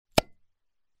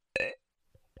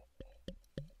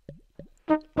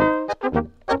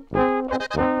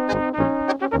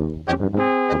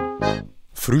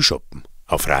Frühschoppen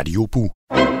auf Radio BUH.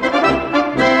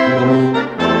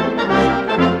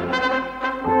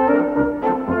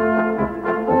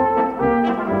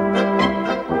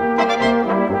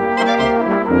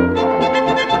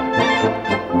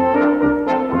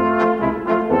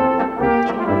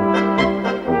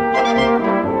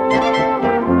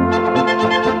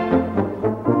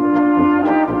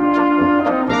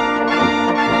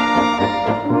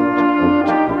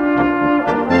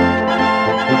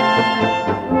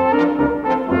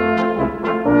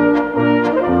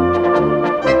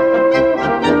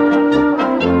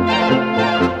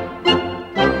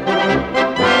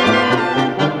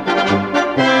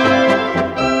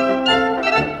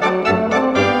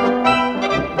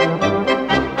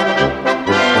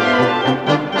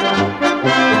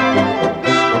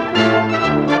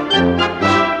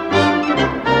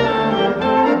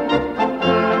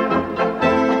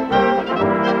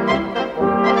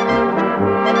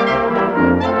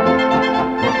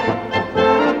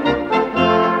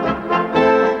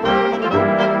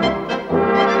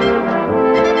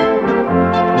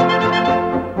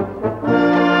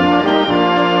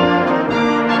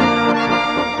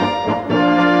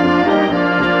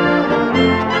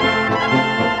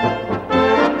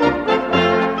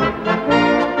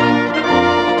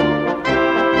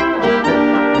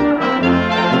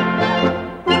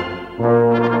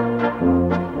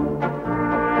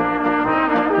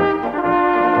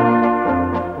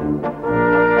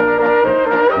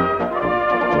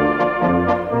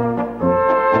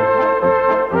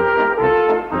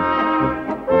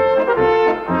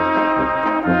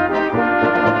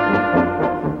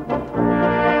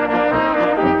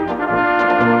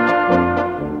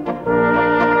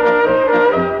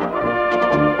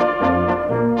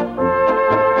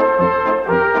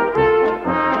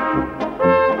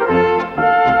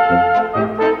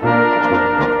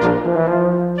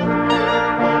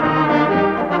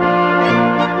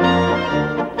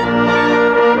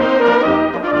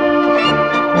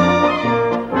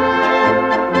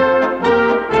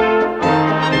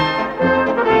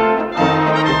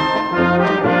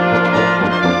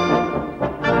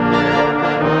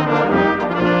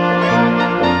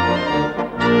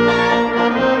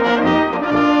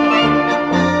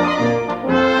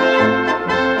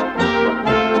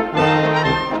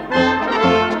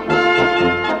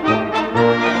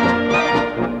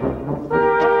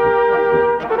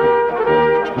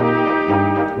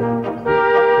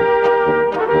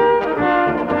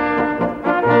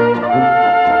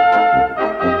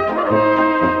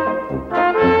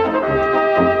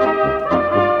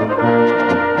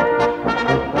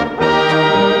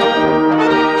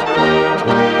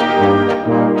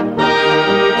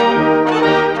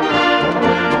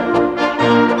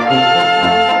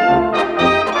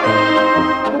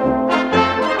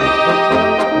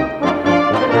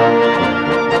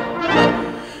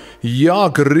 Ja,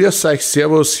 grüß euch,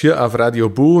 servus hier auf Radio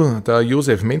BUH. Der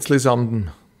Josef Menzl ist am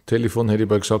Telefon, hätte ich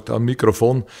mal gesagt, am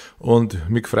Mikrofon. Und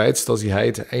mich freut es, dass ich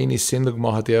heute eine Sendung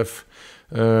machen darf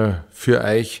für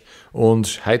euch.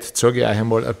 Und heute zeige ich euch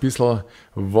einmal ein bisschen,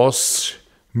 was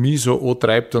mich so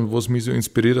antreibt und was mich so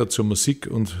inspiriert hat zur Musik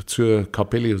und zur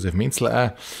Kapelle Josef Menzl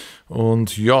auch.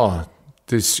 Und ja,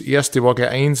 das erste war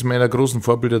gleich eins meiner großen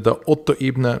Vorbilder, der Otto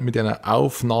Ebner, mit einer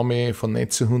Aufnahme von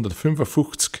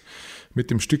 1955 mit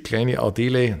dem Stück Kleine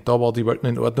Adele. Da war die Welt noch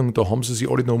in Ordnung, da haben sie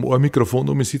sich alle noch um ein Mikrofon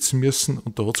umsitzen müssen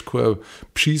und da hat es kein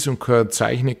Pschieß und kein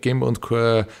Zeichen gegeben und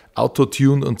kein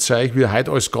Autotune und Zeug, wie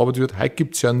heute alles gearbeitet wird. Heute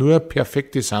gibt es ja nur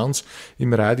perfekte Sounds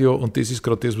im Radio und das ist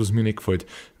gerade das, was mir nicht gefällt.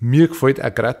 Mir gefällt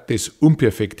auch gerade das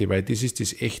Unperfekte, weil das ist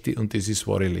das Echte und das ist das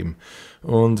wahre Leben.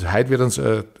 Und heute wird uns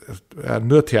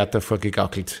nur Theater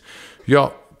vorgegackelt.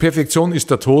 Ja, Perfektion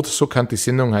ist der Tod, so kann die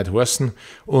Sendung heute heißen.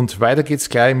 Und weiter geht's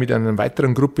gleich mit einer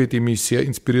weiteren Gruppe, die mich sehr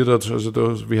inspiriert hat. Also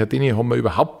da, wie denen habe ich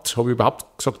überhaupt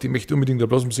gesagt, ich möchte unbedingt eine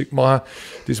Blasmusik machen.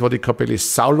 Das war die Kapelle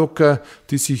Saulocker,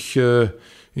 die sich in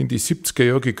die 70er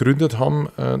Jahre gegründet haben,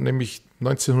 nämlich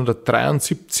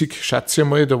 1973, schätze ich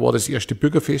mal, da war das erste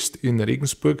Bürgerfest in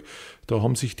Regensburg. Da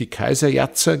haben sich die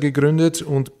Kaiserjatzer gegründet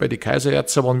und bei den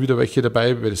Kaiserjatzer waren wieder welche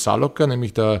dabei bei der Saulocker,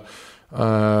 nämlich der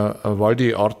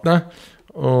Waldi Artner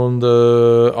und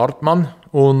Artmann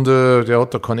und der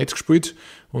hat da Kornett gespielt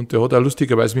und der hat auch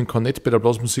lustigerweise mit dem Kornett bei der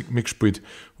Blasmusik mitgespielt.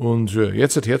 Und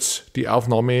jetzt die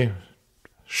Aufnahme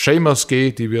Seamus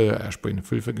G, die wir auch spielen.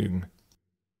 Viel Vergnügen.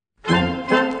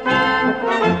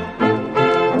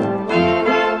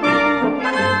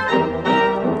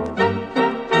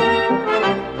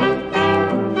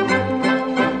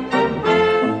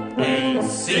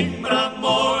 Es sing mir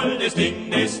einmal das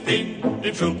Ding,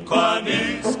 im Schubkorn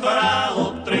ist kein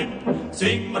Rauch drin.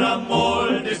 Sing mir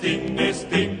einmal das Ding,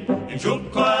 im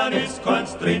Schubkorn ist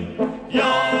keins drin.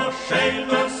 Ja, schön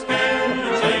muss gehen,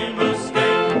 oder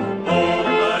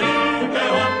ich geh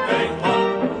heim.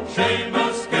 Schön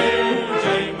muss gehen,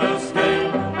 oder ich geh heim.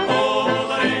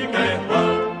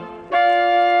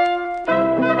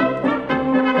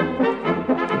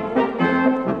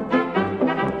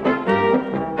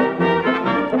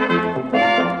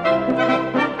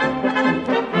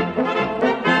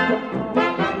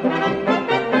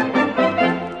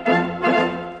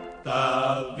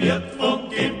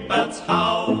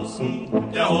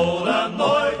 Der hat einen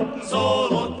neuen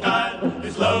Sohn und geil,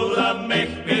 ist lauter mich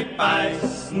mit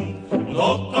beißen und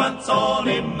hat keinen Zahn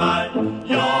im Maul.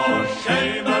 Ja,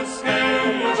 schön muss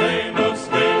gehen, oder ich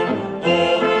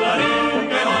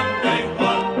geh heim.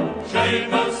 Schön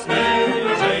muss gehen,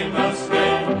 oder ich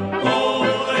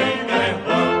geh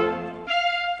heim.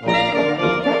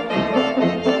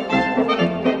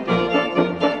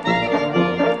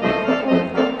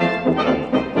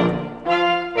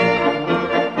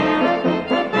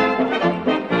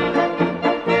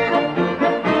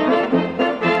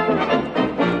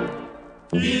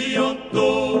 Ich und du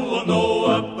und noch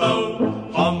ein Bau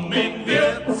haben in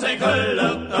Wirt sein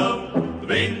Keller da.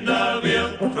 Wenn der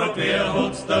Wirt fragt, wer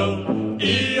hat's da?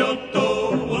 Ich und du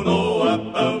und noch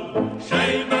ein Bau.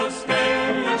 Schön muss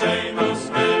gehen,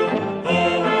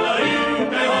 oder ich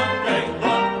geh heim.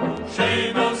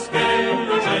 Schön muss gehen,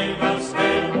 oder ich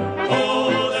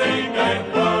geh heim.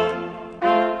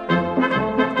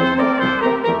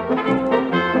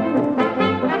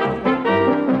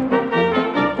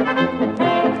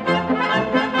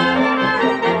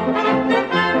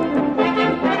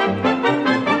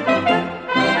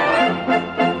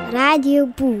 Radio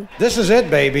BUH. This is it,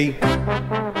 baby.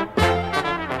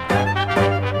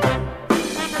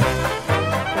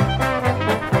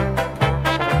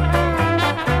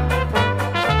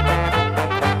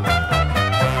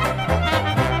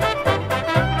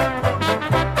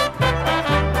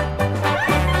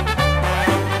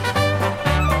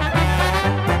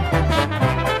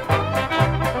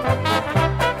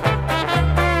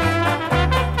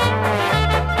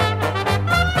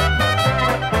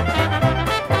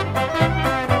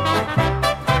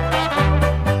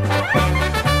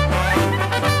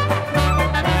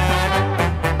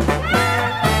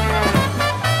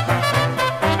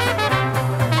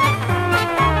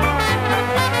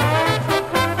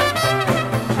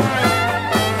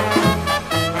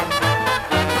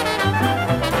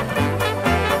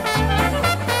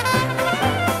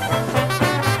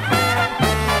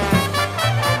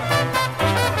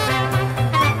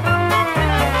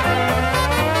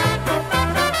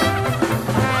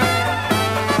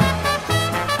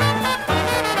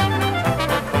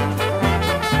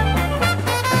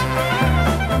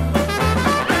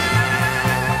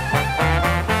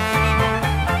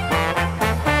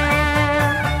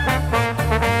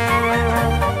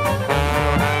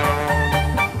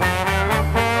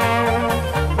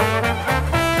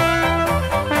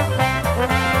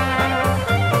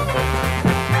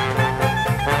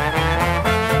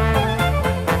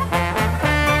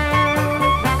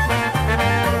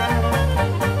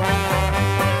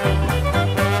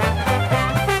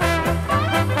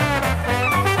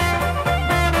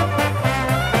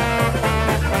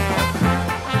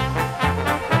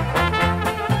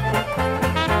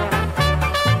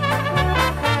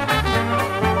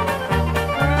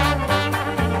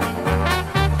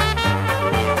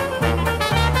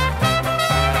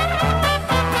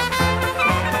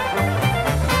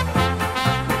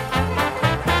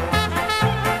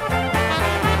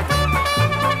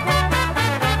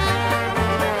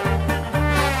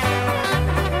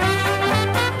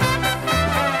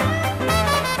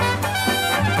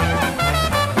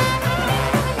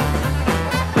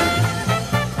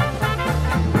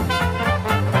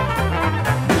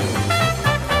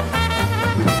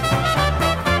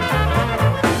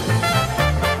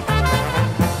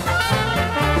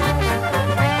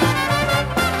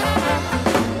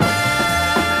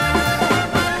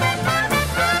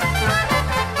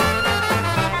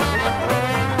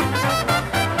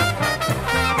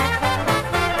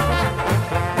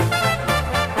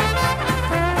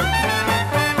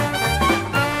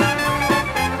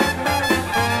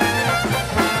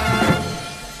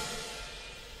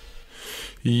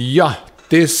 Ja,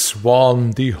 das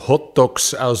waren die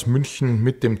Hotdogs aus München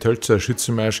mit dem Tölzer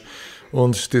Schützenmarsch.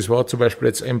 Und das war zum Beispiel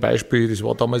jetzt ein Beispiel, das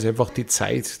war damals einfach die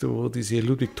Zeit, wo diese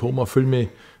Ludwig-Thoma-Filme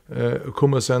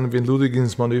gekommen sind, wenn Ludwig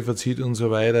ins Manöver zieht und so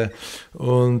weiter.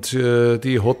 Und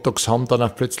die Hot Dogs haben dann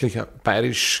auch plötzlich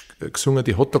bayerisch gesungen.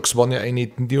 Die Hot Dogs waren ja eine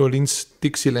New Orleans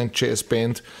Dixieland Jazz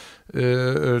Band,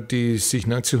 die sich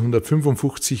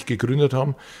 1955 gegründet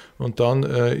haben. Und dann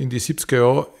in die 70er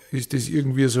Jahre ist das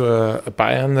irgendwie so ein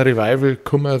Bayern-Revival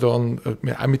gekommen, dann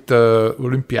auch mit der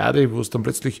Olympiade, wo es dann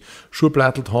plötzlich Schuhe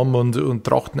plattelt haben und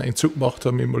Trachteneinzug gemacht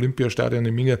haben im Olympiastadion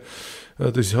in Minga.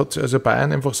 Das hat also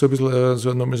Bayern einfach so ein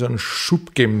bisschen nochmal so einen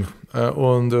Schub gegeben.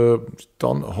 Und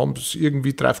dann haben sie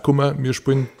irgendwie drauf gekommen, wir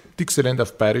spielen Dixieland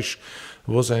auf Bayerisch,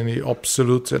 was eine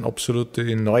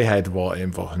absolute Neuheit war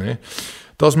einfach. Ne?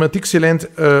 Dass man Dixieland,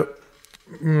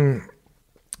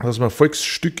 dass man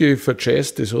Volksstücke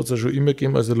verjazzt, das hat es ja schon immer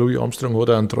gegeben. Also Louis Armstrong hat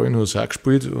auch einen treuen Husar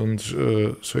gespielt und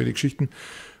solche Geschichten.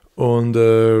 Und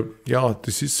ja,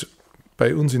 das ist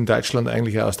bei uns in Deutschland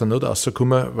eigentlich auch aus der Not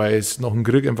rausgekommen, weil es nach dem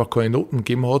Krieg einfach keine Noten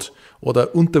gegeben hat.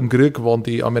 Oder unter dem Krieg waren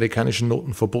die amerikanischen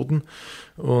Noten verboten.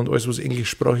 Und alles, was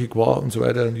englischsprachig war und so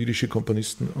weiter, jüdische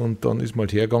Komponisten. Und dann ist man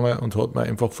halt hergegangen und hat man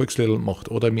einfach Volkslieder gemacht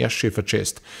oder Märsche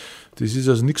verjazzt. Das ist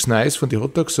also nichts Neues von den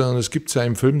Hot Dogs, sondern es gibt es auch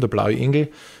im Film Der blaue Engel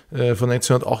von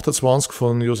 1928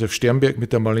 von Josef Sternberg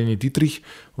mit der Marlene Dietrich.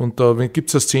 Und da gibt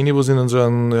es eine Szene, wo sie in so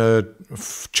einem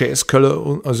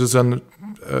Jazz-Keller, also so einem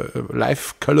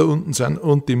Live-Keller unten sind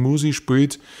und die Musik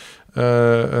spielt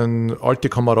alte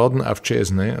Kameraden auf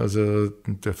Jazz. Ne? Also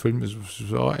der Film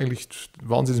war eigentlich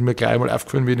wahnsinnig, ist mir gleich einmal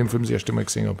aufgefallen, wie ich den Film das erste Mal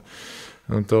gesehen habe.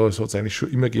 Und da hat es eigentlich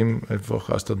schon immer gegeben, einfach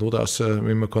aus der Not aus,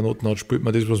 wenn man keine Noten hat, spielt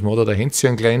man das, was man hat. Der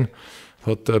Hänzchen klein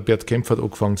hat Bert Kempfert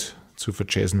angefangen zu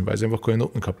verjazzen, weil sie einfach keine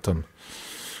Noten gehabt haben.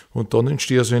 Und dann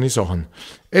entstehen solche Sachen.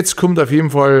 Jetzt kommt auf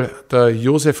jeden Fall der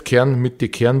Josef Kern mit die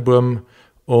Kernburm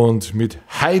und mit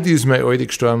Heidi ist mein Alte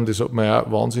gestorben, das hat mir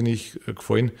auch wahnsinnig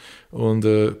gefallen. Und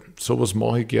sowas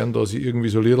mache ich gern, dass ich irgendwie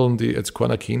so Liederl, die jetzt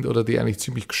keiner kennt oder die eigentlich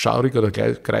ziemlich schaurig oder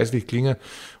kreislich klingen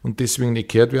und deswegen nicht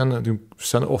gehört werden. Die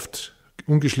sind oft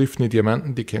ungeschliffene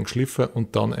Diamanten, die kehren geschliffen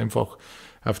und dann einfach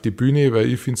auf die Bühne,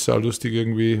 weil ich finde es auch lustig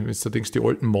irgendwie, wenn du denkst, die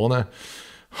alten Männer,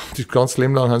 das ganze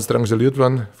Leben lang haben sie drangsaliert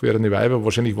worden von ihren Weiber,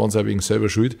 wahrscheinlich waren sie auch wegen selber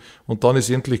schuld und dann ist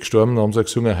sie endlich gestorben, dann haben sie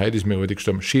gesungen, heute ist mir Alte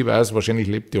gestorben. Schön weiß, wahrscheinlich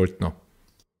lebt die Alte noch.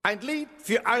 Ein Lied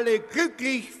für alle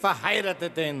glücklich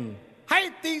Verheirateten.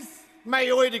 Heute ist mein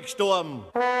Alte gestorben.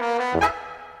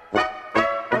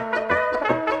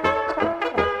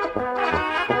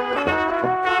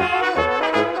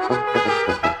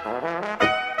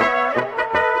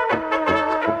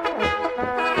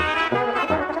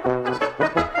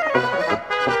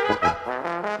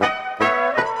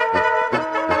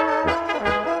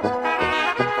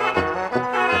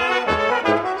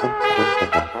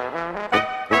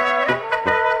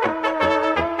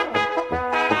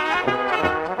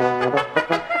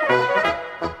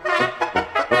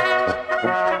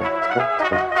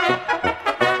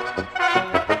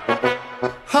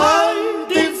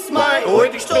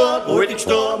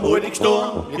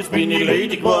 Jetzt bin ich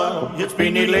ledig geworden, jetzt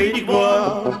bin ich ledig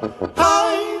geworden.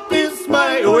 Heute ist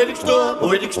mein Alte gestorben,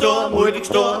 Alte gestorben, Alte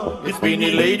gestorben. Jetzt bin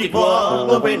ich ledig geworden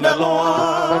und bin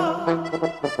allein.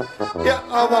 Ja,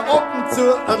 aber ab und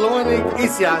zu alleinig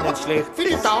ist ja auch nicht schlecht. Für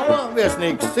die Dauer wär's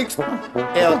nix. Siehst du?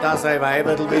 Er hat da sein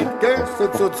Weiberl mit, gell? So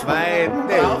zu zweit.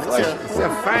 Ist ja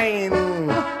fein.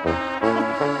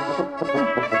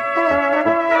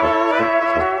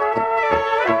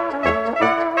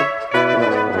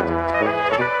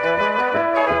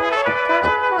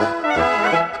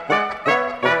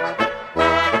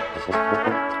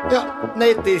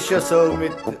 Nicht ist ja so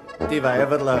mit die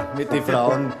Weiberler, mit die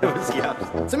Frauen. Was glaubst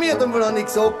du? Zu mir hat einmal einer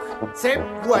gesagt, Sepp,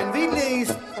 wo ein Wille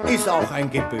ist, ist auch ein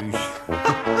Gebüsch.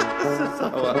 So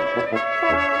sauer.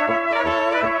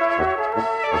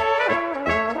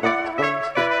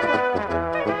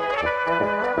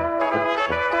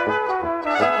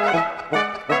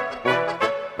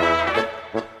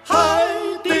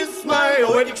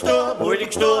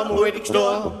 Heute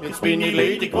gestorben, jetzt bin ich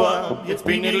ledig geworden, jetzt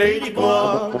bin ich ledig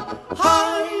geworden.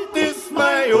 Heute ist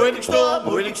mein Alte gestorben,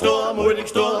 Alte gestorben, Alte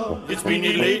gestorben, jetzt bin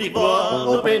ich ledig geworden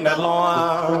und bin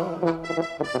allein.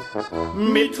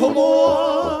 Mit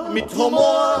Humor,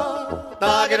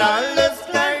 da geht alles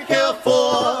gleich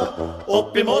hervor.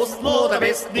 Ob im Osten oder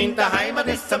Westen, in der Heimat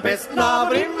ist's am besten,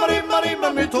 aber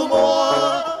immer mit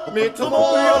Humor,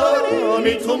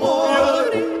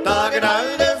 da geht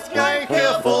alles gleich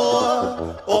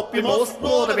hervor. Ob im Osten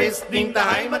oder Westen, in der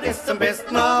Heimat ist's am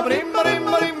besten, aber immer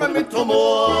mit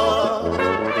Humor.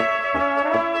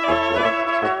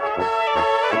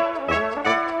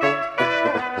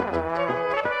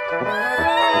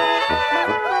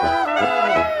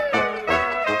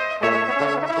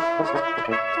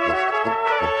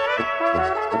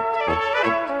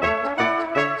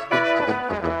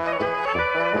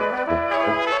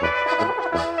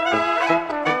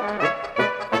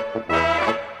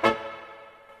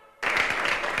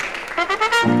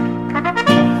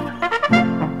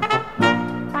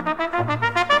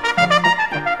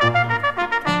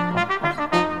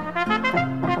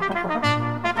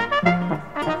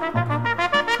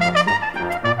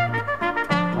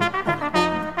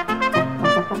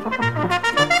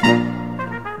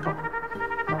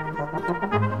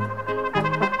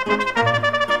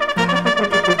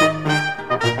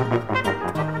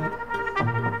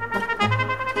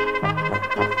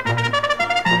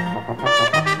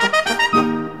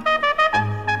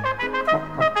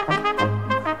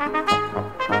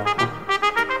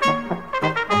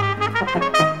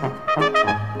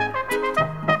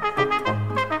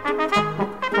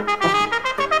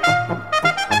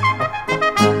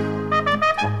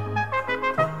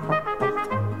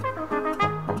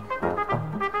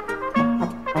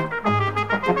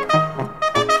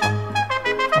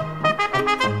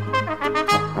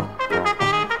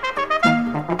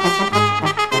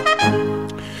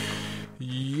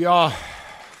 Ja,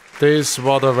 das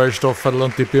war der Wellstofferl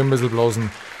und die Birnmüsselblasen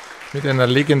mit einer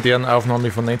legendären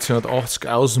Aufnahme von 1980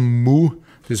 aus dem MU.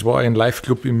 Das war ein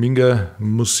Live-Club im Minger,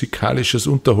 musikalisches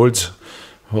Unterholz,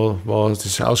 war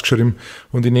das ausgeschrieben.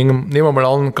 Und ich nehme mal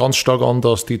an, ganz stark an,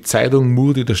 dass die Zeitung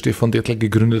MU, die der Stefan Dettl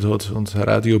gegründet hat, und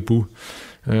Radio BUH,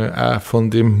 auch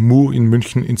von dem MU in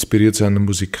München inspiriert sind,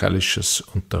 musikalisches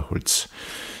Unterholz.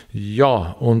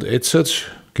 Ja, und jetzt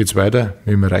geht's weiter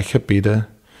mit dem Reicher Peter,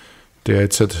 der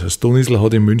jetzt das Tonisl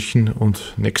hat in München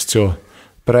und nächstes Jahr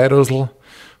Breirosl.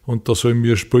 Und da sollen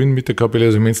wir spielen mit der Kapelle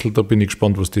Josef Menzl, da bin ich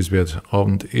gespannt, was das wird.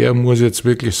 Und er, muss jetzt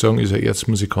wirklich sagen, ist ein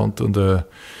Erzmusikant und ein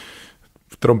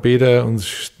Trompeter und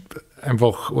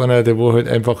einfach einer, der wo halt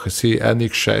einfach sich auch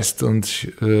nicht scheißt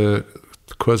und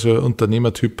kein so ein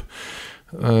Unternehmertyp,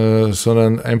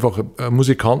 sondern einfach ein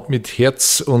Musikant mit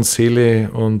Herz und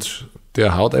Seele, und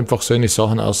der haut einfach seine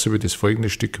Sachen aus über das folgende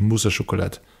Stück Musa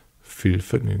Schokolade. Viel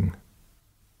Vergnügen.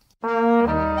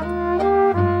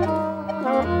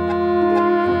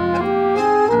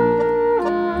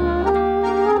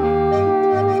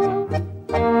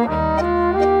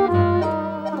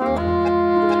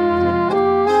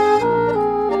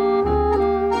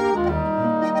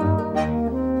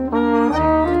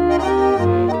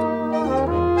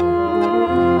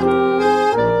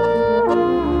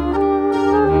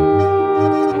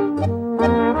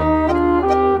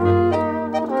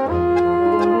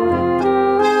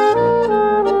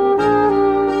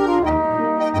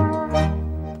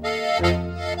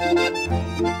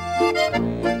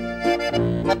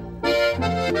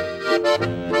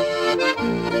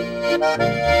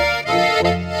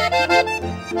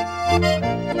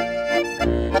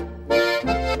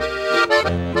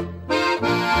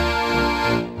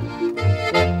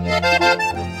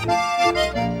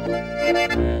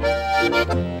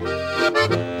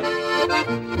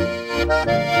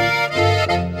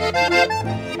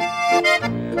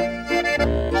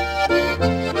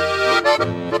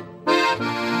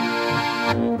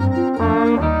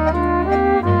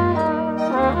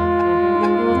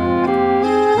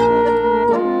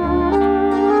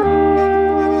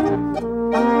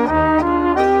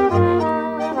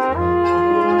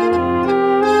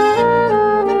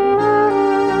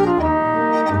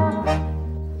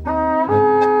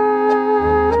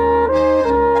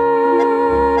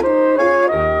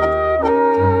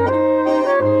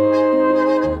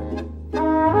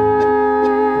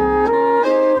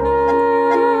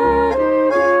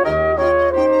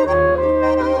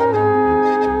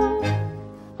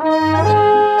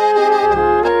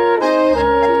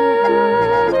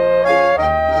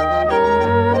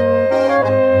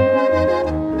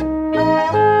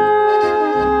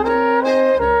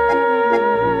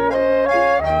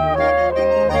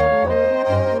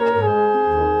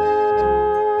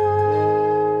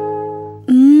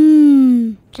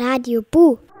 Radio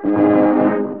BUH.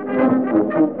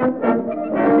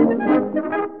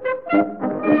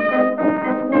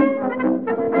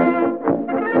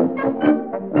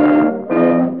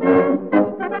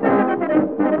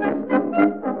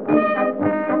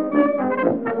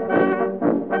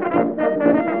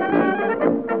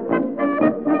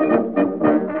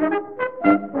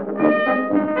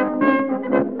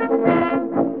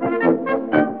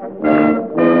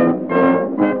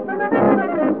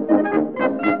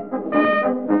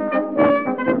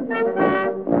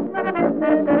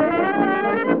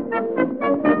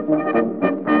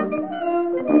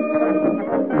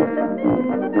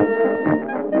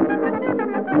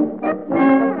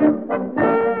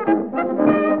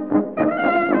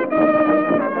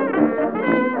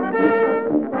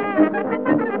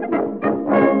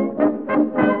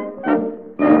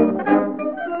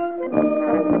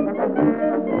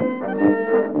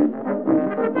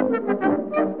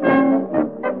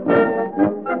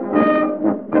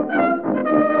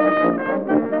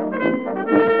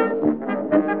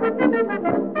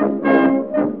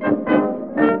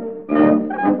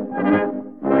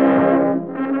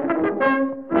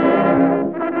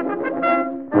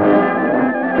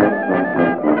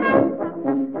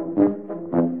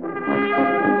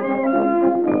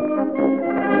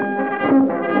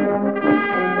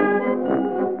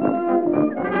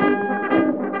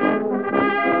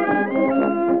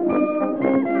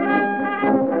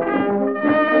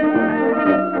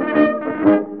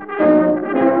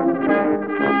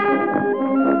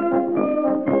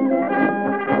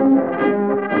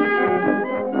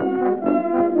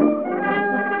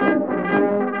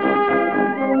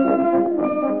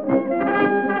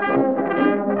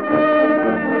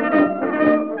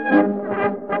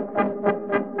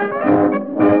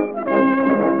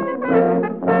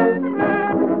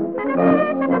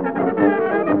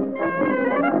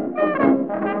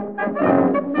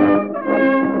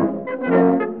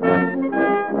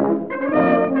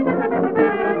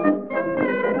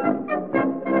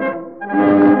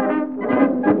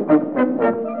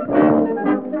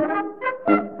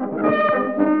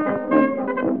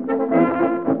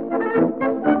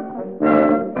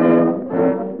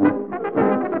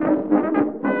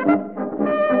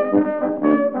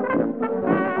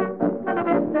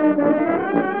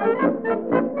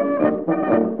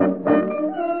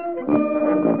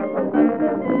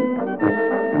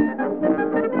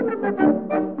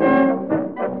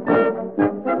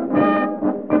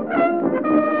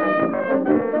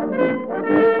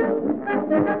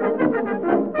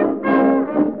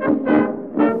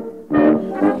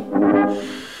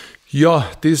 Ja,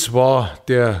 das war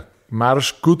der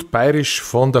Marsch gut bayerisch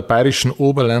von der bayerischen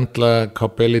Oberländler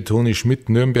Kapelle Toni Schmidt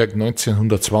Nürnberg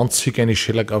 1920, eine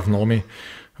Schellack-Aufnahme.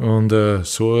 Und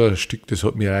so ein Stück, das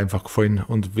hat mir einfach gefallen.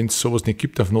 Und wenn es sowas nicht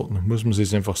gibt auf Noten, muss man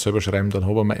es einfach selber schreiben. Dann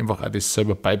haben wir einfach auch das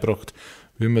selber beigebracht,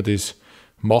 wie man das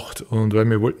macht. Und weil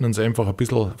wir wollten uns einfach ein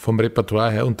bisschen vom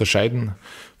Repertoire her unterscheiden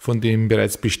von den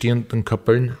bereits bestehenden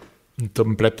Kapellen. Und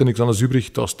dann bleibt ja nichts anderes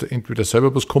übrig, dass du entweder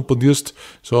selber was komponierst,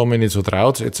 so haben wir nicht so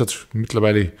traut. Jetzt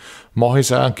mittlerweile mache ich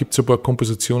es auch, gibt es ein paar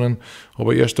Kompositionen,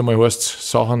 aber erst einmal heißt es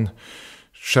Sachen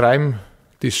schreiben,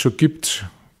 die es schon gibt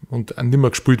und nicht mehr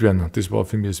gespielt werden. Das war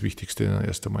für mich das Wichtigste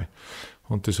erst einmal.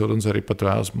 Und das hat unser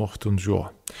Repertoire ausgemacht und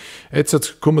ja.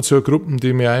 Jetzt kommen wir zu einer Gruppe,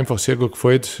 die mir einfach sehr gut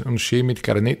gefällt und schön mit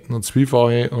Klarinetten und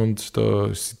Zwiefache und da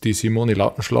ist die Simone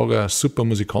Lautenschlager, super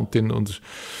Musikantin und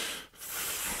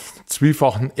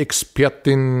zwiefachen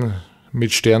Expertin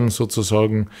mit Stern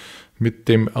sozusagen, mit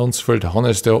dem Ansfeld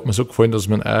Hannes, der hat mir so gefallen, dass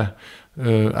wir ihn auch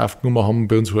aufgenommen haben.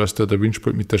 Bei uns heißt der Wind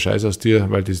spielt mit der Scheiß aus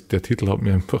dir, weil der Titel hat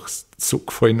mir einfach so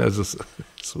gefallen. Also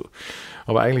so.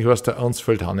 Aber eigentlich heißt der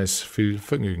Ansfeld Hannes. Viel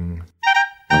Vergnügen.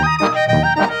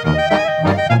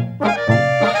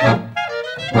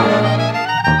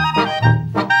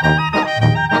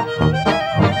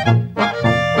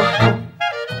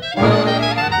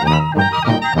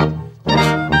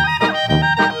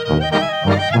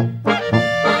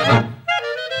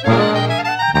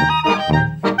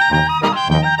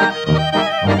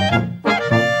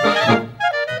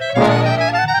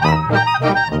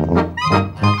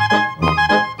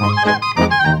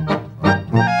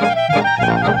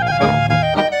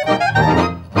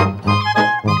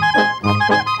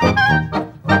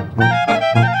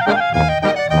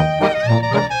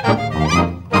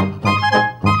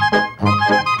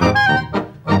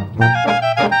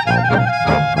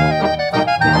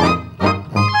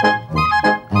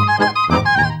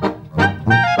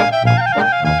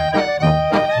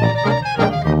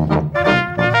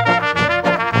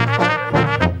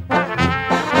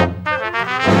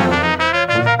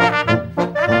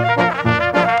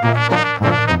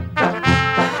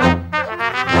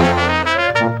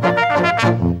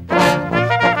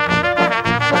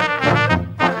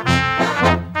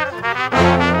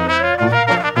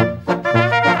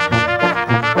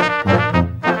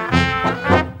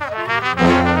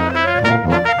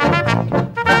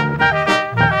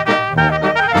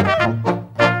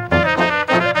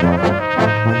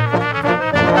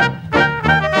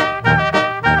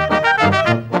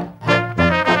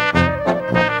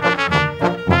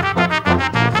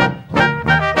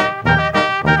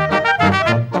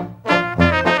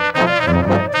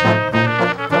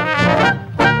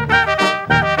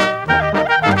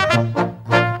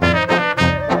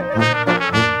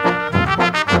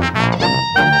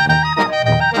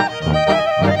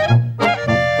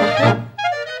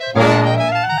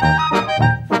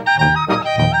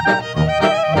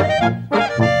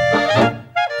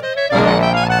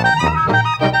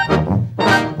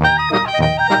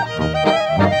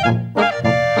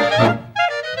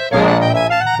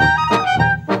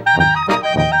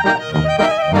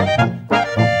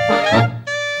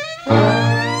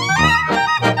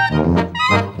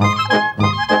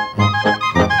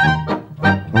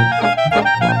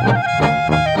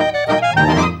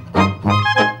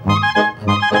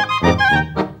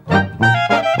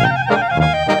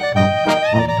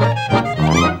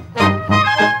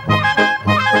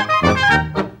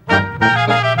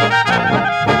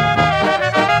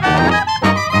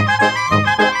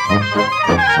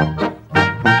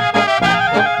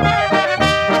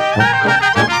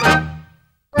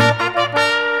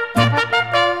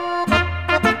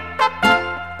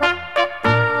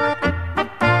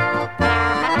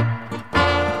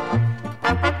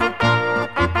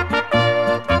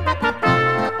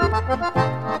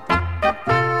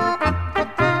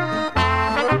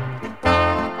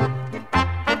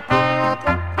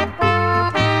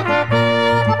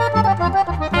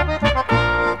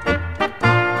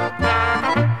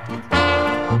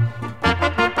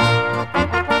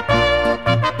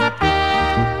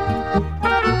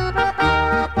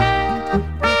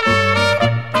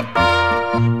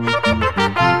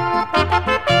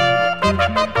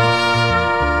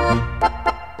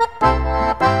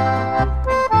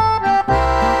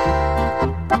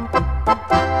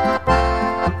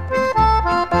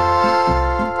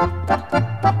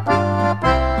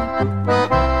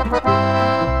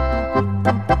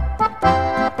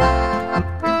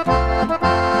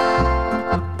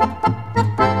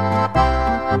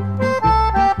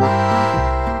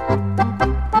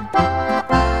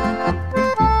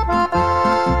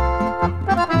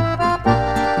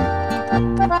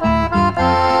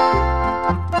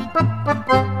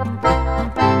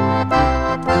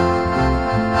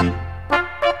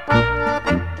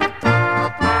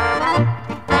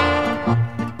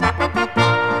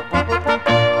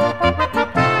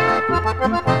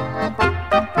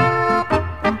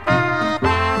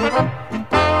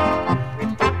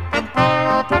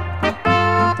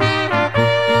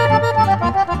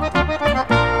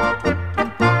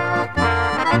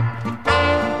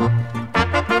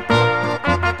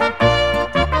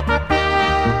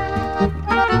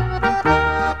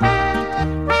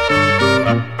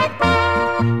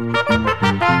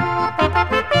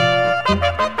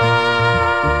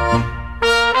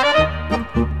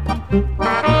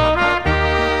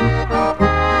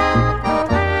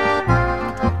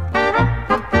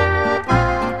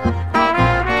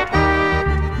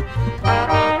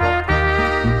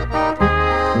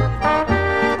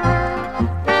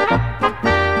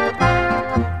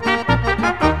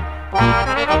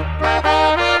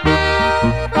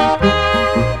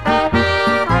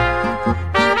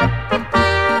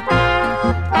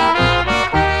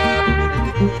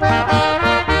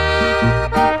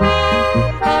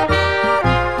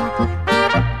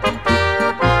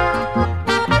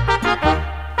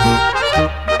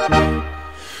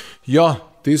 Ja,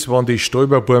 das waren die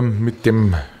Stäuberbuben mit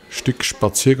dem Stück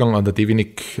Spaziergang an der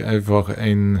Devenik. Einfach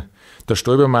der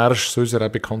Stäubermarsch, so ist er auch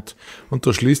bekannt. Und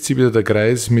da schließt sich wieder der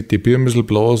Kreis mit den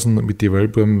Birmüsselblasen, mit den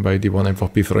Wellbuben, weil die waren einfach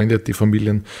befreundet, die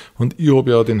Familien. Und ich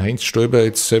habe ja den Heinz Stäuber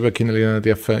jetzt selber kennenlernen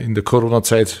dürfen in der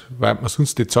Corona-Zeit, weil man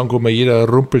sonst nicht sagen kann, jeder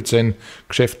rumpelt sein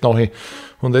Geschäft nachher.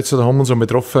 Und jetzt haben wir uns einmal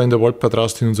getroffen in der Waldbad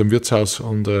draußen in unserem Wirtshaus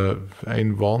und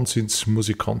ein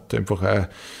Wahnsinnsmusikant, einfach auch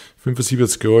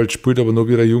 75 Jahre alt, spielt aber noch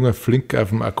wieder ein junger Flink auf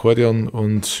dem Akkordeon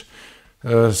und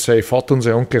sein Vater und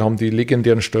sein Onkel haben die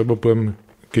legendären Stäuberbuben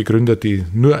gegründet, die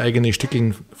nur eigene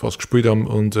Stückeln fast gespielt haben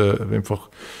und einfach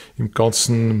im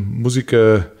ganzen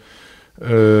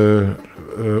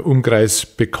Musiker-Umkreis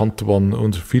bekannt waren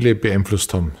und viele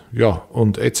beeinflusst haben. Ja,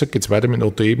 und jetzt geht's weiter mit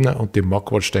Otto Ebner und dem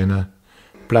Marquardsteiner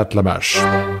Blattlermarsch.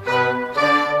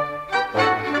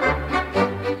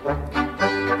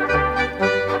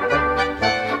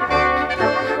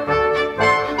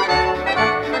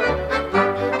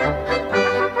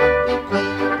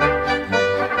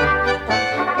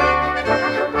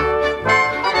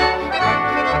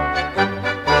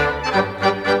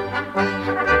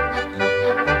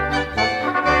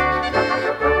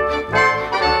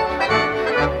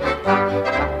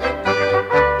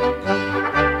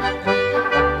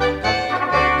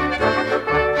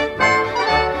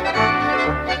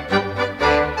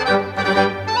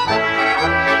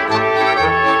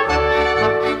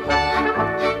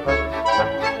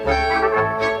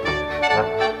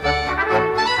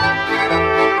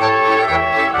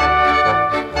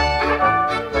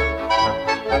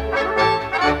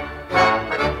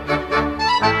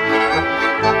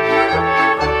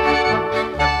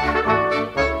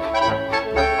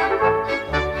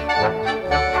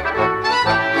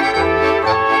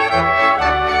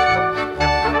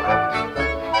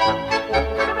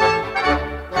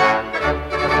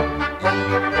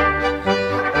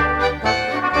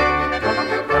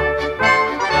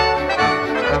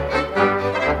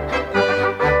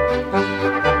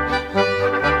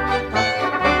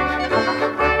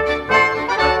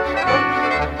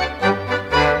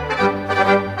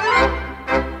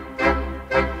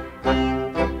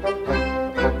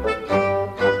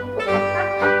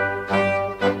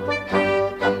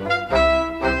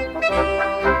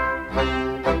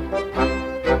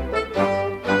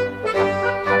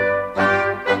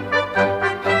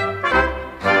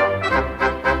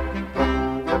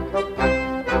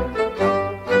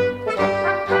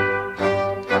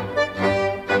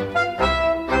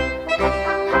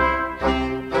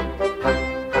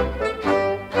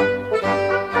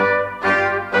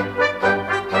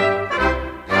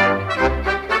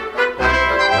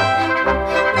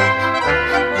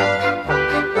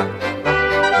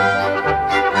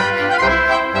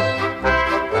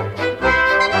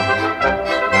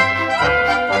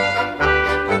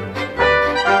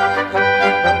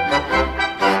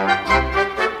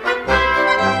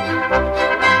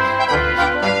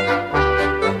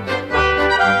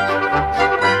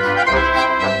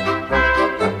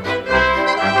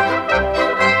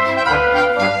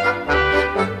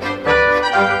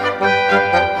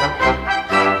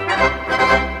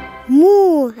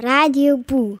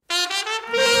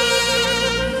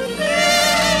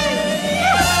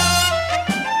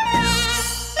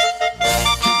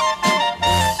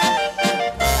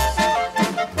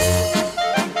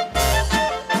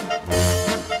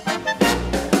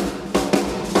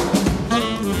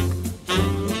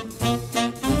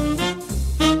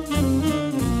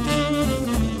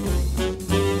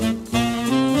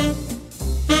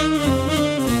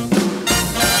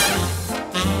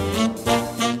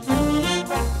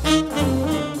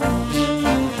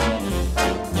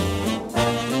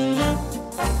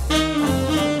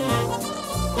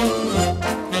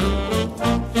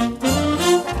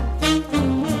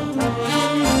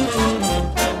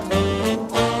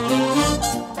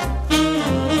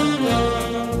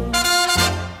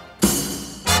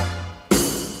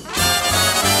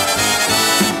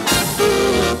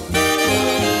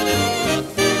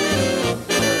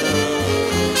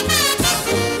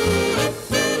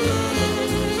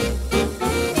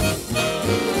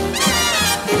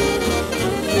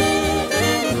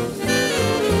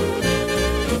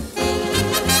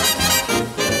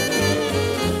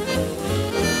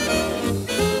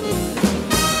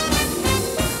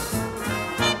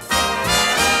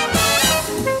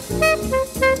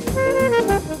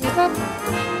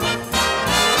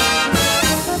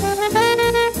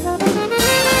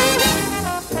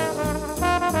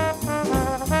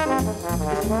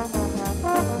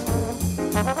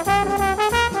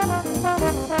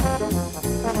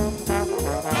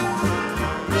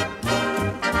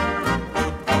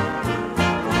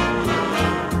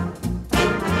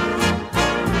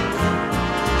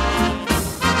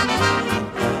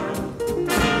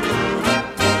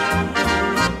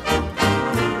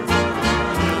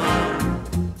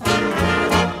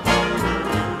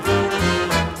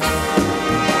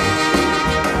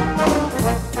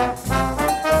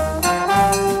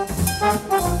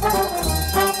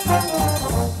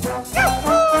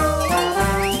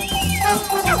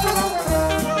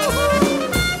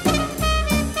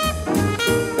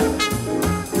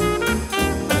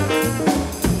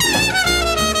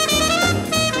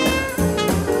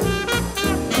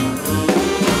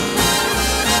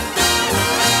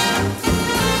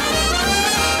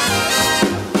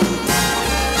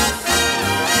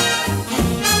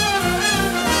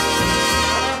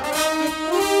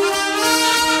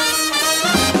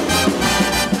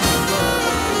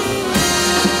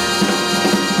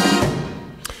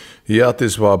 Ja,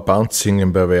 das war Bouncing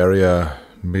in Bavaria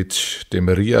mit dem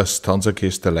Rias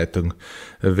Tanzorchester, Leitung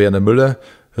Werner Müller.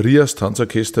 Rias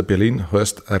Tanzorchester Berlin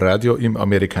heißt Radio im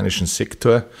amerikanischen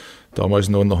Sektor. Damals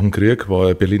noch nach dem Krieg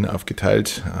war Berlin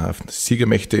aufgeteilt auf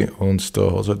Siegermächte und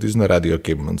da hat es halt diesen Radio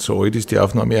gegeben. Und so alt ist die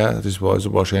Aufnahme ja, das war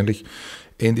also wahrscheinlich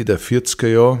Ende der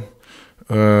 40er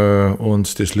Jahre.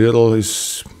 Und das Liedl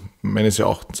ist meines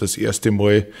Erachtens das erste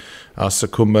Mal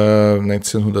rausgekommen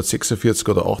 1946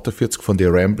 oder 48 von den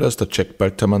Ramblers. Der Jack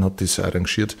Baltermann hat das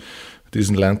arrangiert,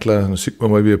 diesen Ländler. Da sieht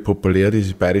man mal, wie populär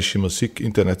diese bayerische Musik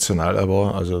international auch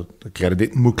war. Also der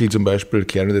Klarinettenmuckel zum Beispiel,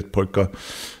 Klarinettpolka,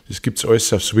 das gibt's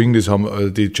alles auf Swing, das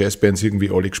haben die Jazzbands irgendwie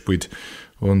alle gespielt.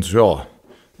 Und ja,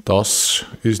 das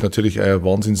ist natürlich eine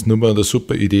Wahnsinnsnummer und eine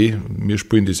super Idee. Wir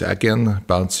spielen das auch gern.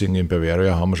 Bouncing in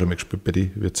Bavaria haben wir schon mal gespielt bei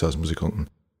den Wirtshausmusikanten.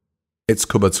 Jetzt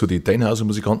kommen wir zu den Deinhauser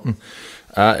Musikanten.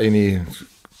 Auch eine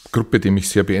Gruppe, die mich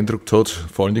sehr beeindruckt hat,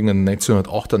 vor allen Dingen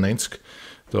 1998.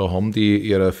 Da haben die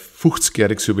ihr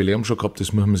 50-jähriges Jubiläum schon gehabt,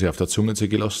 das muss man sich auf der Zunge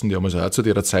zergehen lassen. Die haben also auch zu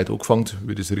der Zeit angefangen,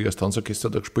 wie das Rias Tanzorchester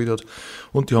da gespielt hat.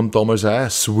 Und die haben damals auch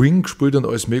Swing gespielt und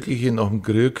alles Mögliche. Nach dem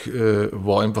Krieg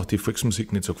war einfach die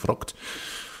Volksmusik nicht so gefragt.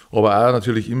 Aber auch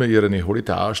natürlich immer ihre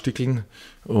Holitauer stickeln.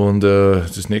 Und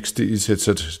das nächste ist jetzt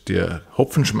halt der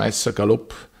Hopfenschmeißer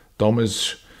Galopp.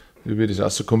 Damals, wie das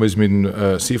rausgekommen ist, mit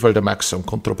dem Seefalder Max am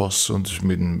Kontrabass und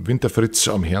mit dem Winterfritz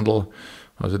am Herndl.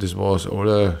 Also das war das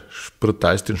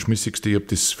allerbrutalste und schmissigste. Ich habe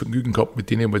das Vergnügen gehabt,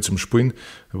 mit denen mal zum Spielen.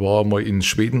 Ich war mal in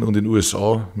Schweden und in den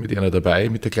USA mit einer dabei,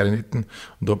 mit der Klarinetten.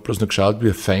 Und habe bloß noch geschaut,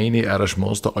 wie feine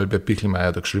Arrangements der Albert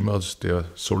Bichelmeier da geschrieben hat, der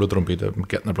Solotrompeter am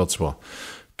Gärtnerplatz war.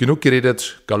 Genug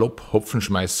geredet, Galopp,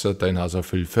 Hopfenschmeißer, Deinhauser,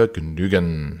 viel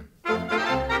Vergnügen.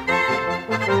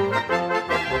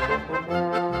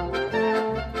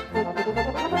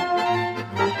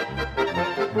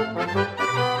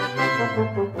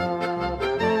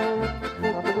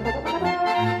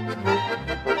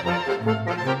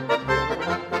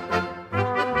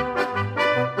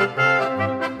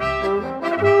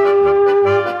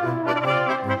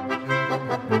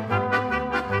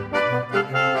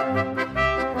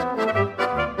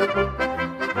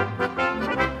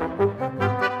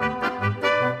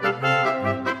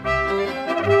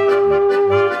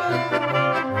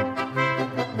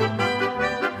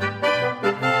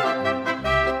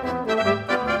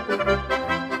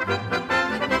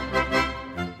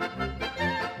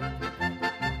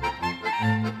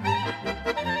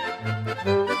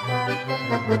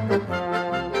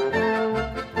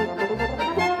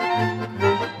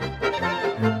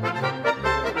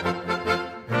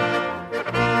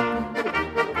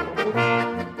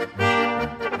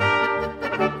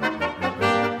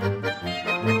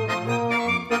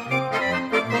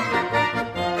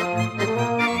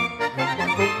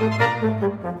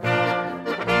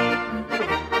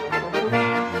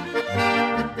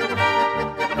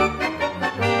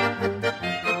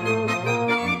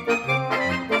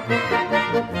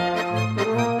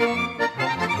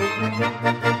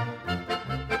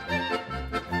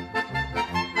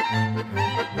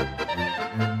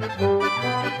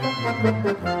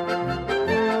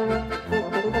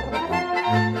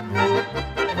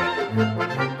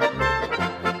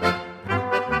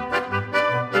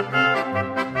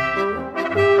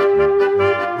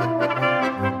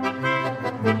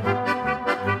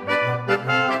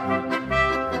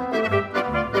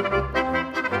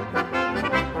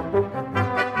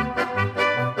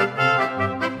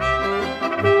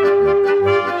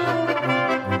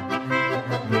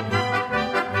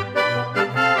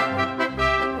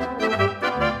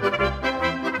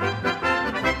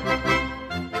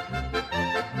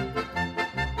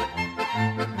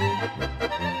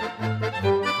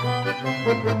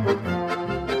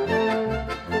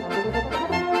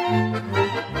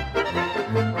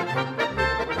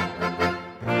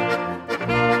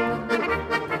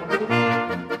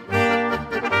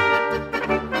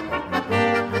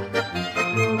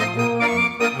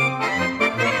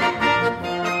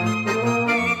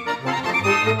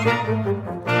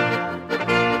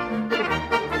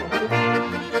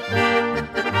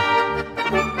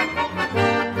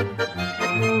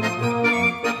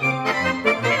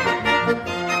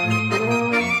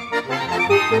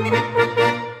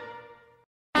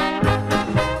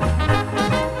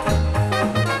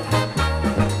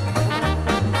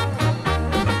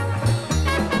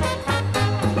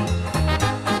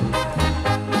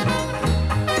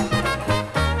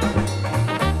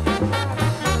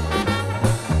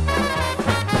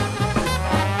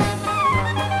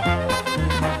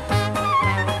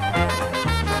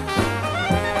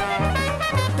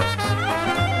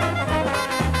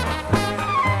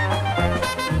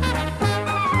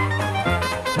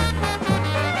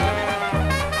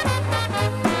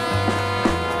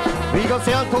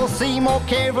 Rigoselto Simo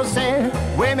che você,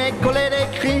 oui mes collègues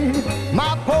écrits,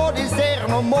 ma peau désert,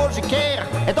 non mange care,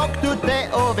 et donc tout est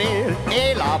au ville,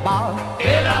 et là-bas,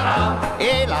 et là-bas,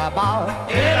 et là-bas,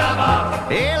 et là-bas,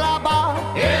 et là-bas,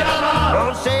 et là-bas,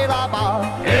 oh c'est là-bas,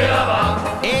 et là-bas,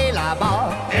 et là-bas,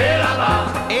 et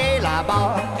là-bas, et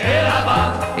là-bas, et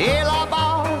là-bas, et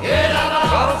là-bas, et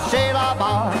là-bas, oh c'est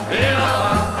là-bas, et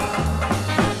là-bas.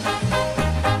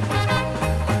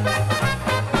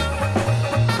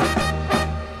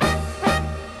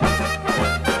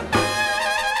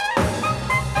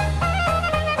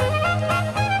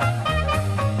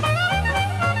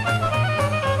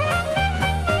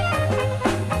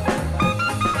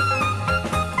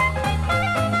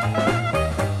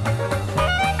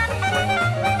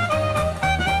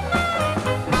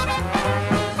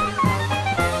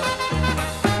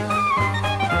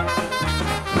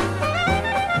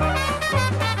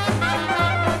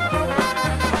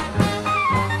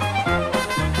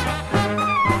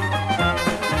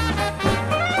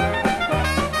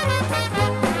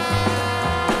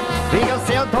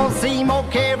 Simo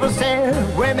che você,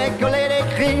 oui mes collègues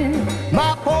écrits,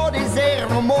 ma peau désert,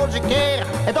 non mange care,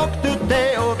 et donc tout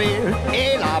est au ville,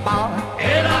 et là-bas,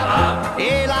 Et là-bas,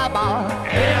 et là-bas,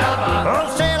 et là-bas, oh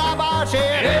c'est là-bas,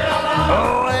 chérie, et là-bas,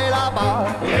 oh et là-bas,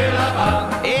 et là-bas,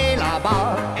 et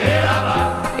là-bas, et là-bas,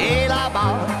 et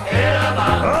là-bas, et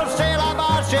là-bas, oh c'est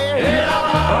là-bas, chérie, et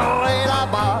là-bas, oh et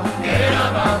là-bas, et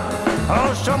là-bas. oh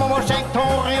siamo mo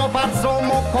ton rio pazzo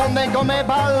mo come come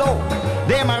ballo,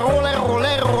 de ma roller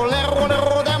roller roller roller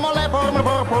roller de mo le forme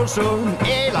purple soon,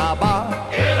 et là-bas,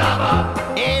 Et là-bas,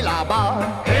 et là-bas,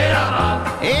 et là-bas,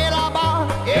 et là-bas,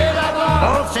 et là-bas,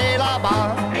 oh c'est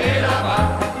là-bas, et là-bas,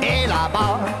 et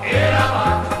là-bas, et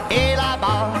là-bas, et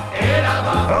là-bas, et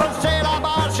là-bas, oh c'est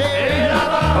là-bas, chérie,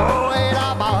 oh et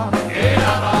là-bas, et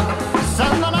là-bas. Et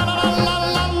là-bas,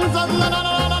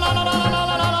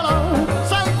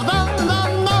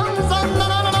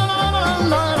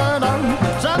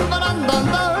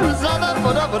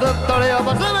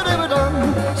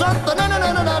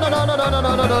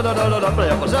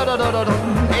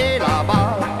 Et là-bas,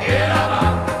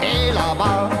 et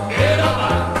là-bas, et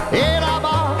là-bas, et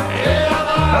là-bas, et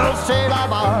là-bas, oh c'est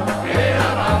là-bas, et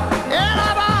là-bas, et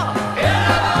là-bas, et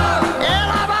là-bas, et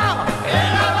là-bas, et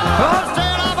là-bas, oh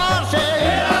c'est là-bas,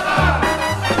 chérie.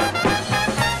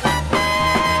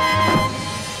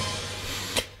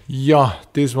 Ja,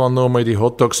 das waren nochmal die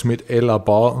Hotdogs mit Ella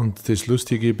Bar und das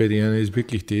Lustige bei denen ist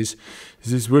wirklich das.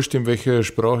 Es ist wurscht, in welcher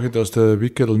Sprache dass der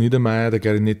Wickerl Niedermeyer, der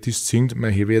Klarinettist, singt,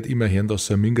 man wird immer hören, dass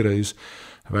er ein Mingerer ist,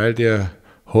 weil der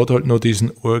hat halt noch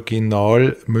diesen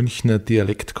Original Münchner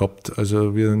Dialekt gehabt.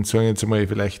 Also wir sagen jetzt mal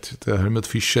vielleicht der Helmut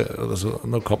Fischer oder so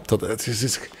noch gehabt hat. Das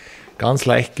ist ganz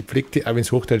leicht gepflegte, auch wenn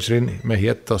es Hochdeutsch reden, man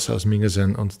hört, dass sie aus Minger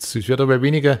sind. Und es wird aber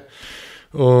weniger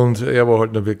und er war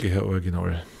halt noch wirklich ein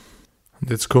Original. Und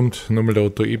jetzt kommt nochmal der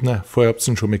Otto Ebner, vorher habt ihr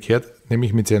ihn schon mal gehört,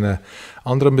 nämlich mit seiner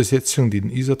anderen Besetzung,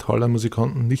 den Isertaler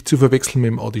Musikanten, nicht zu verwechseln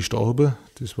mit dem Adi Stauhuber,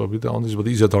 das war wieder anders, das war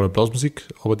die Isertaler Blasmusik,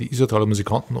 aber die Isertaler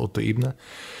Musikanten, Otto Ebner,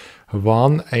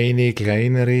 waren eine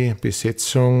kleinere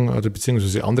Besetzung oder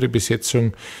beziehungsweise andere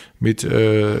Besetzung mit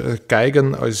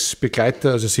Geigern als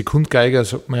Begleiter, also Sekundgeiger,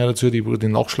 sagt man ja dazu, die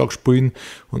den Nachschlag spielen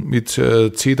und mit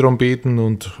C-Trompeten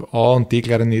und A- und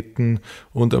D-Klarinetten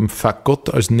und am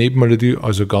Fagott als Nebenmelodie,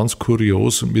 also ganz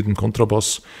kurios und mit dem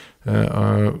Kontrabass.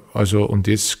 Also und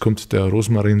jetzt kommt der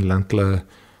Rosmarin Landler,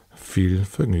 viel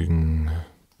Vergnügen.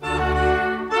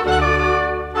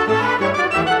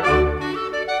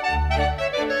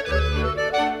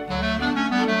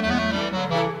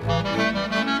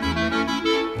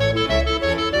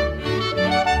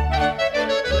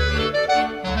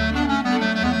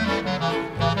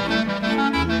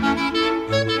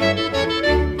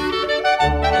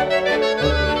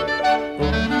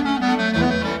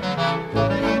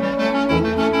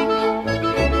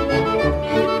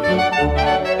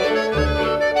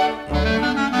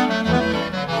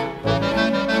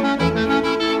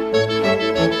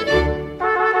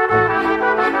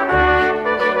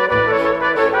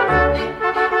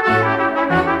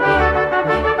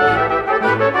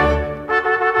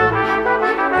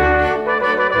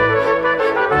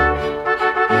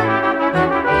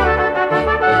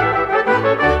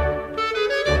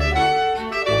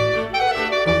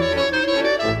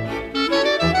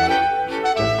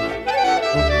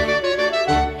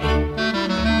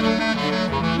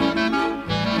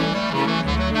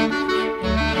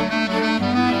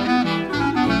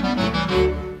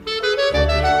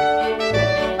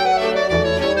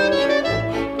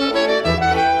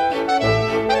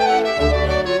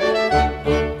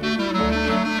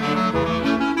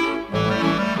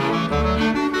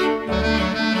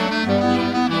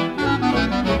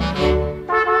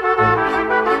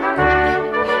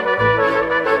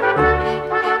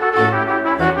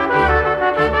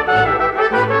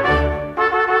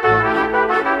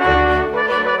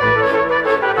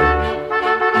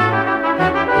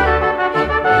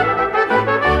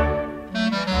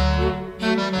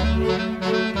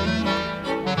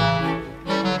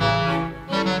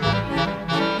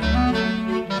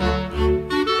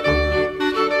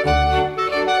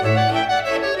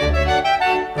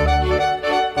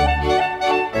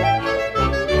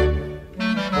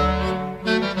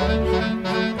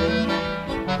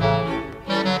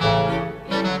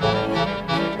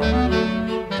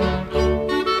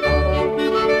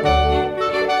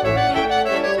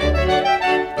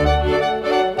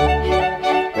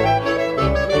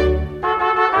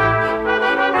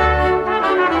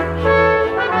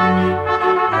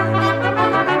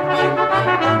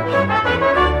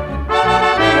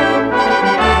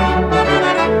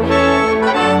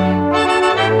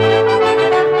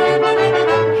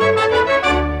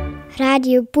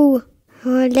 Radio BUH.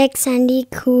 Lex sind die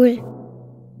cool.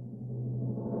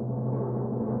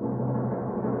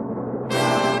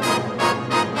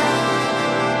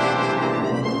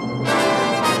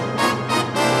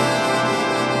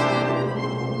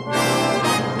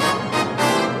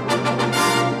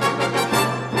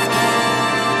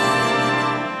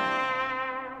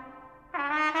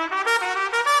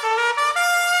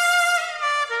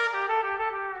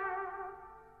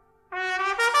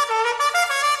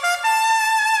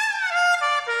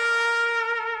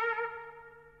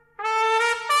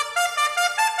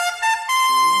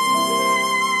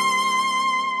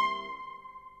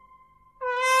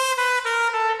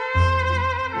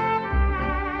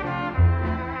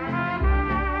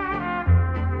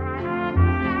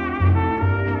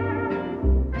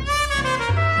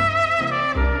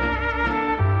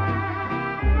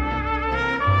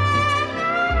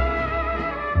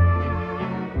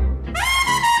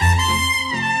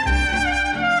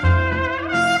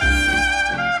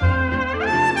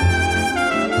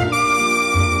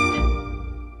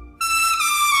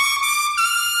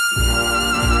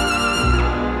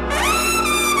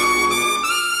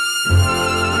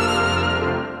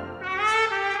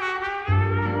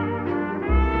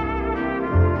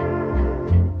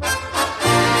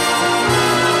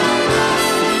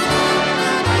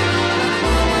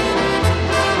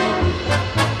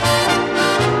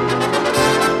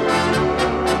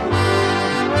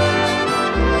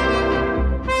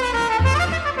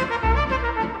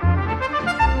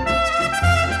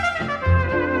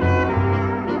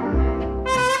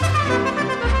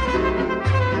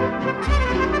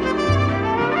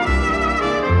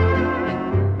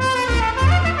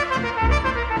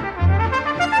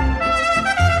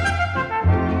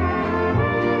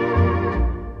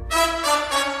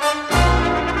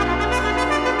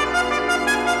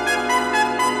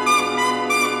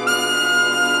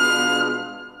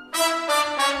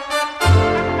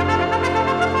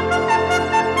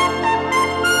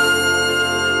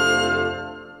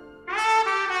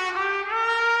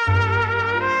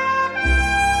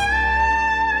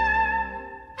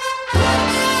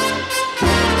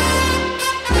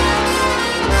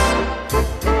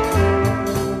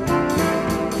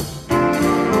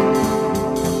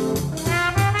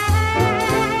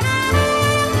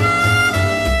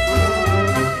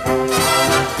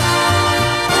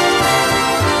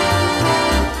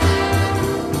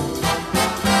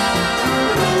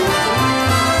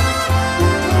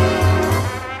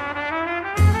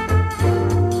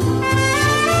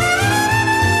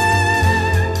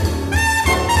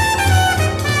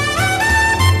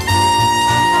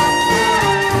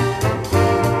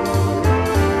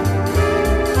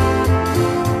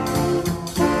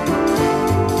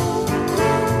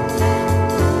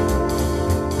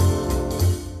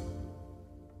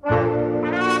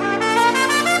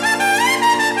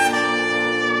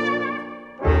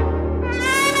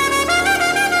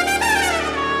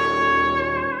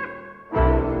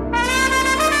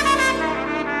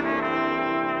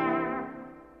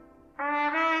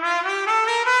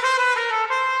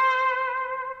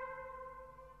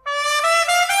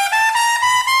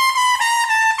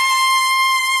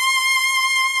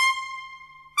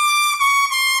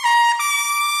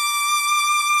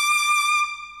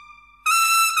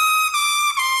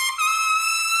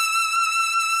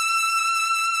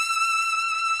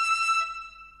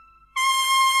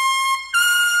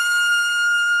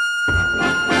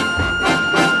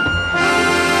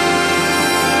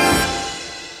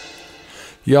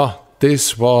 Ja,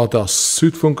 das war das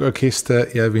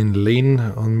Südfunkorchester Erwin Lehn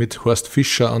und mit Horst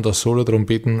Fischer an der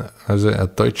Solotrompeten, also eine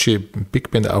deutsche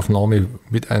Big Band Aufnahme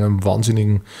mit einem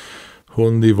wahnsinnigen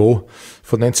hohen Niveau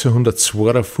von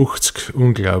 1952,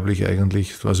 unglaublich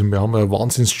eigentlich. Also wir haben eine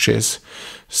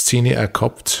Wahnsinns-Jazz-Szene auch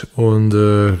gehabt und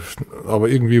aber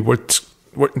irgendwie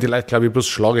wollten die Leute, glaube ich, bloß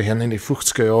Schlager hören in den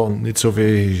 50er Jahren und nicht so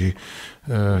viel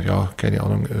keine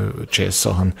Ahnung,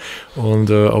 Jazz-Sachen.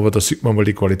 Und aber da sieht man mal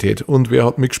die Qualität. Und wer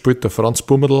hat mitgespielt? Der Franz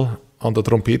Bummerl an der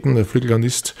Trompeten, der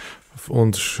Flügelhornist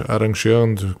und Arrangeur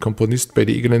und Komponist bei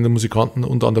den Egerländer Musikanten,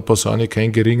 und an der Posaune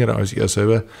kein geringerer als er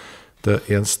selber, der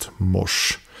Ernst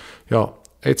Mosch. Ja,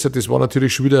 jetzt, das war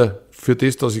natürlich schon wieder für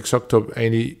das, dass ich gesagt habe,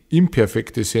 eine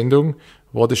imperfekte Sendung,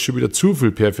 war das schon wieder zu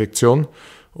viel Perfektion.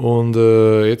 Und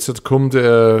jetzt kommt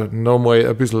nochmal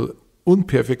ein bisschen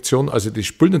Unperfektion, also die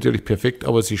spielen natürlich perfekt,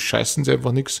 aber sie scheißen es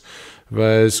einfach nichts,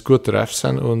 weil es gut drauf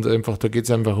sind und einfach, da geht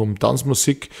es einfach um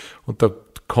Tanzmusik und da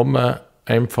kann man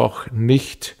einfach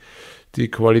nicht die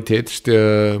Qualität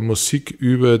der Musik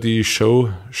über die Show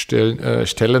stellen.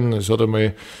 Das hat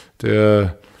einmal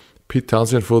der Pete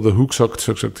Townsend von The BUH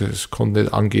gesagt, das kann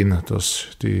nicht angehen, dass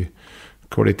die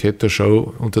Qualität der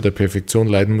Show unter der Perfektion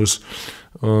leiden muss.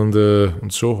 Und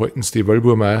so halten sie die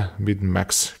Wellburm auch mit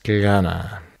Max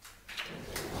Kleiner.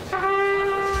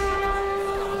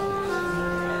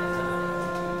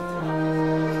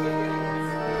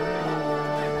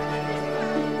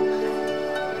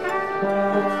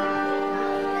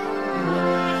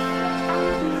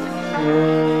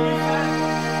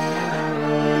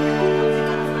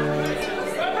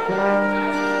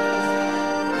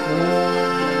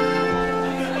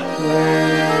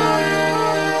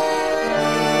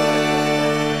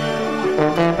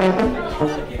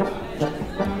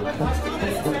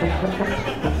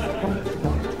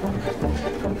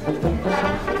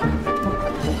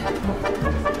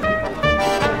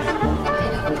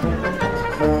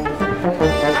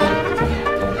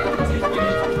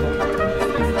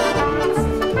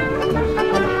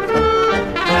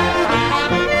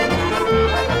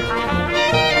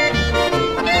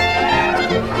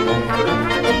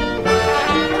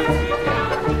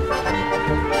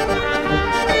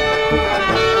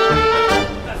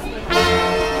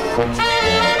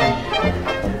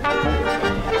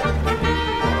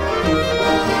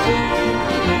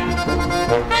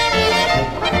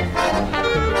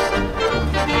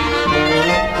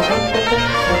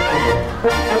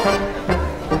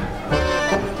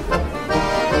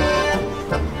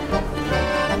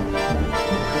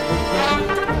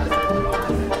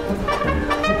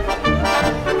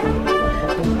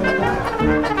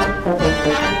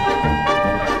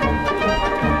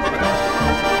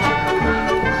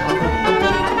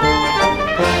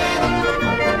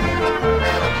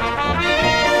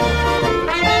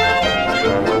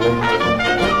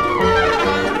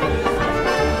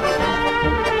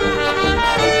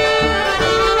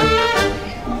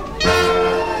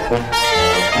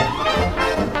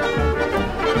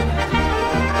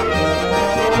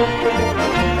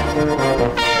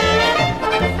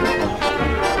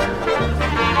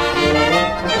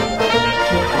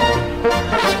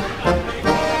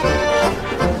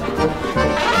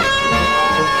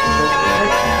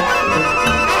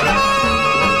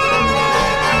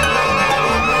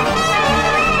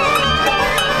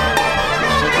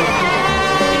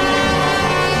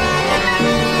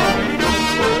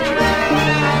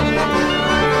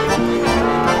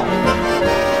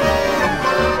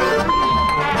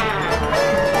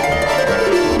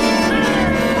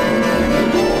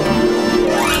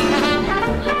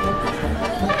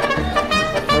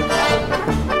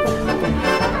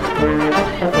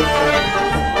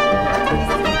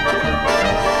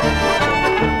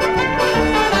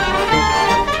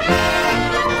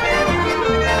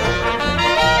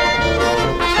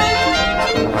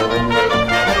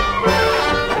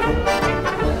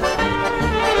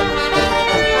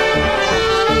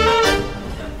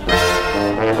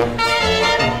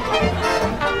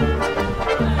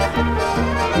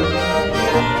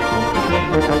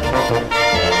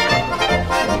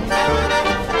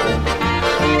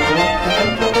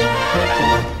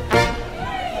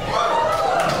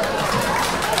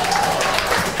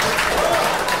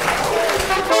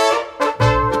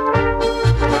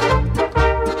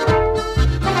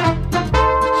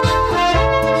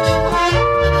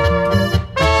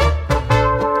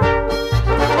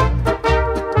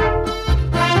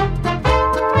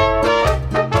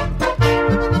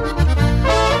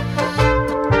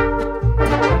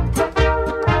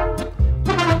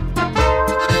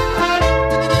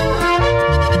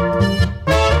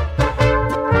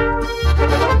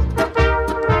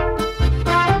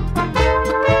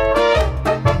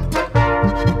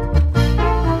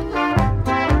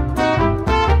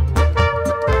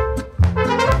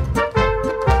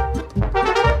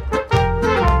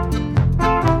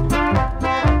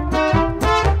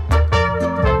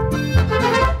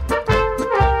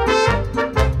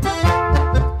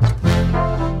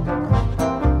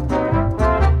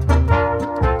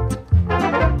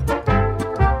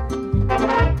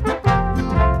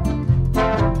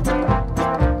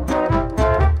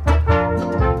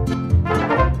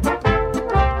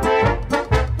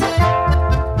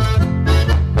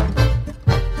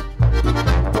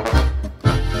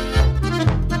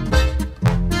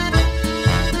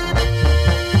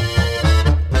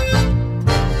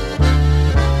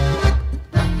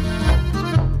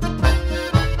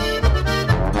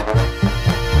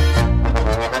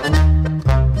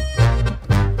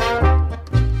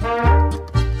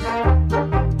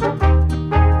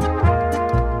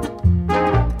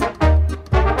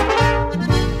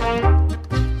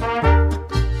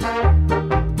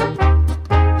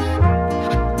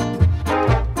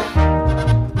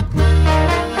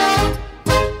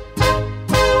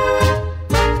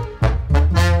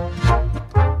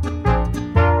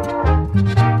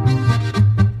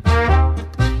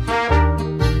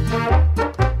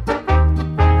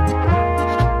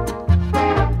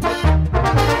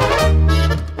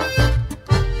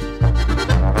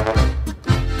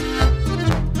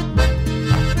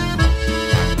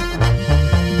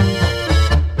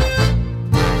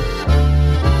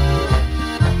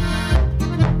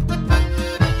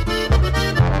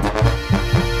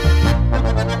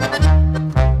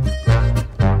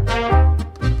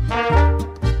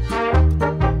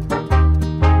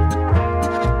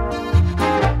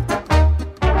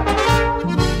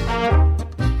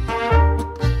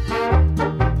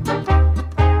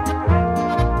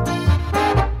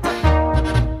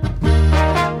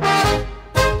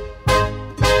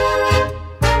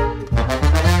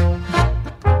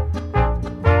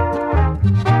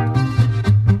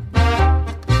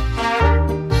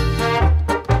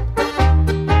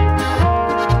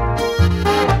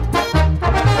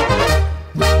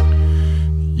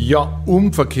 Ja,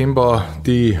 unverkennbar,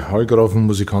 die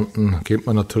Hallgrafenmusikanten kennt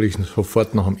man natürlich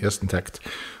sofort nach dem ersten Takt.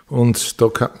 Und da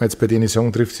kann man jetzt bei denen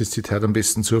sagen, trifft das Zitat am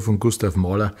besten zu von Gustav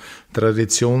Mahler.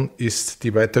 Tradition ist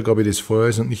die Weitergabe des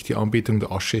Feuers und nicht die Anbetung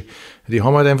der Asche. Die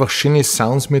haben halt einfach schöne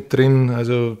Sounds mit drin,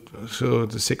 also so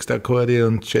das Sechstakkorde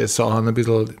und Jazz-Sachen ein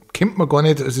bisschen, kennt man gar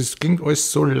nicht, also es klingt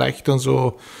alles so leicht und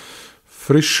so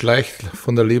frisch, leicht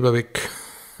von der Leber weg.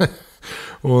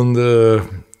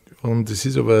 Und es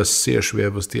ist aber sehr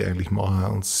schwer, was die eigentlich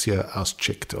machen und sehr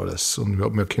auscheckt alles. Und wir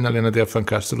haben ja kennenlernen dürfen an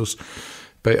Kastelus.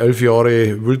 Bei 11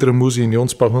 Jahren Wilderer Musik in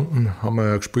Jonsbach unten haben wir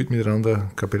ja gespielt miteinander,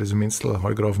 Kapelle Menzl,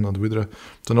 Hallgrafen und Wilderer.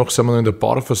 Danach sind wir noch in der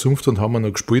Bar versumpft und haben wir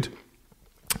noch gespielt.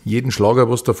 Jeden Schlager,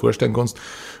 was du dir vorstellen kannst.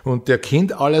 Und der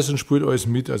kennt alles und spielt alles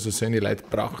mit. Also seine Leute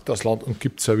braucht das Land und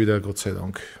gibt es ja wieder, Gott sei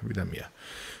Dank, wieder mehr.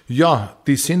 Ja,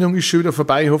 die Sendung ist schon wieder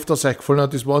vorbei. Ich hoffe, dass es euch gefallen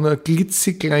hat. Das war nur ein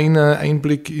klitzekleiner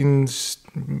Einblick in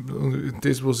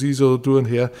das, was ich so tue und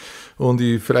her. Und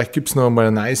vielleicht gibt es noch einmal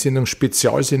eine neue Sendung,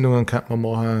 Spezialsendungen kann man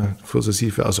machen, für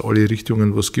aus alle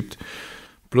Richtungen, was es gibt.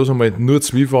 Bloß einmal nur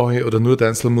Zwiefache oder nur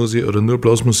Tanzmusik oder nur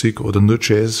Blasmusik oder nur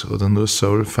Jazz oder nur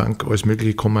Soul, Funk, alles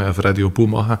mögliche kann man auf Radio BUH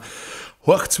machen.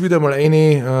 Horcht's wieder mal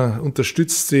rein,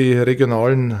 unterstützt die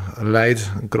regionalen Leute,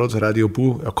 gerade Radio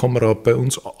BUH, ein Kamerad bei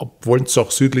uns ab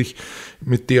Wolnzach südlich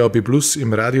mit DAB Plus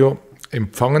im Radio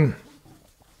empfangen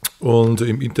und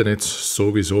im Internet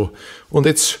sowieso. Und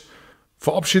jetzt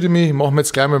verabschiede ich mich, machen wir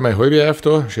jetzt gleich mal mein Halbe auf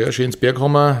da, schönes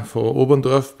Berghammer von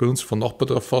Oberndorf, bei uns von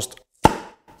Nachbardorf fast.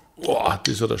 Boah,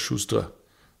 das hat ein Schuss da.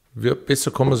 Besser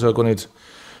kann man es ja gar nicht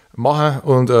machen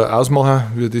und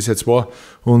ausmachen, wie das jetzt war.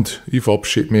 Und ich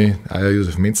verabschiede mich, euer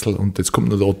Josef Menzl. Und jetzt kommt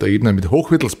noch der Ebner mit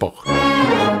Hochwittelsbach.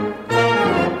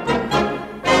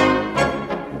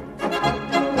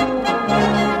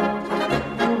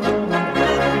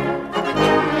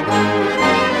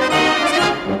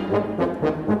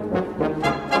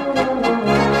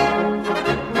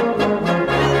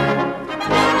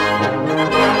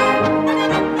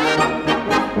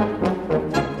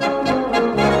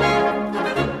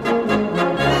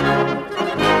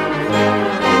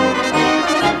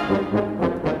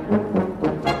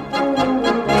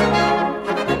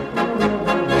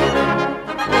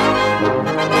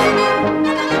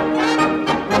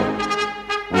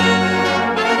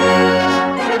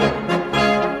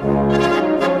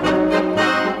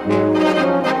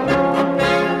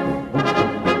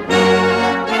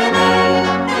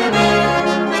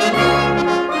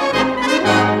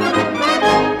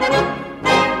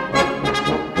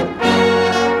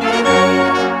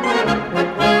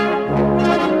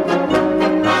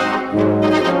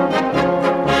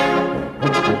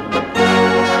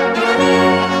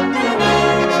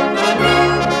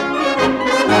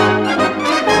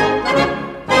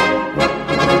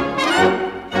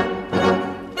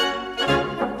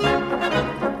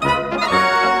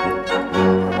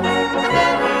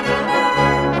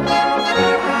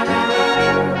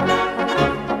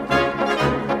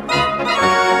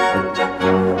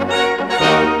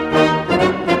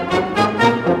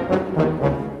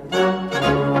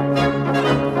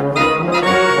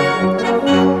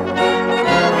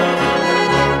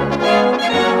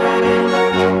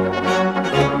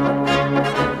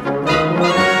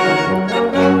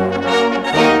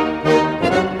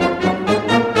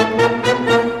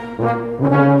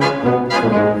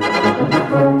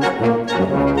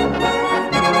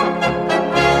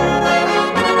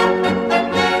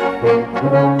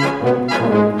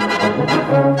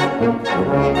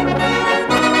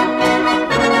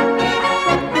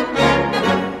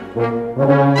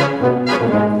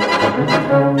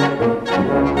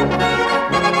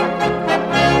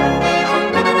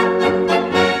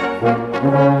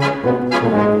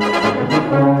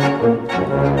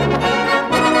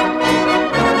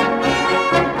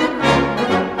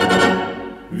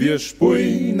 Wir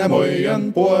spielen einmal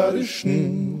einen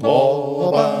bayerischen,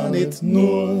 aber nicht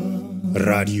nur.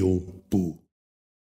 Radio BUH.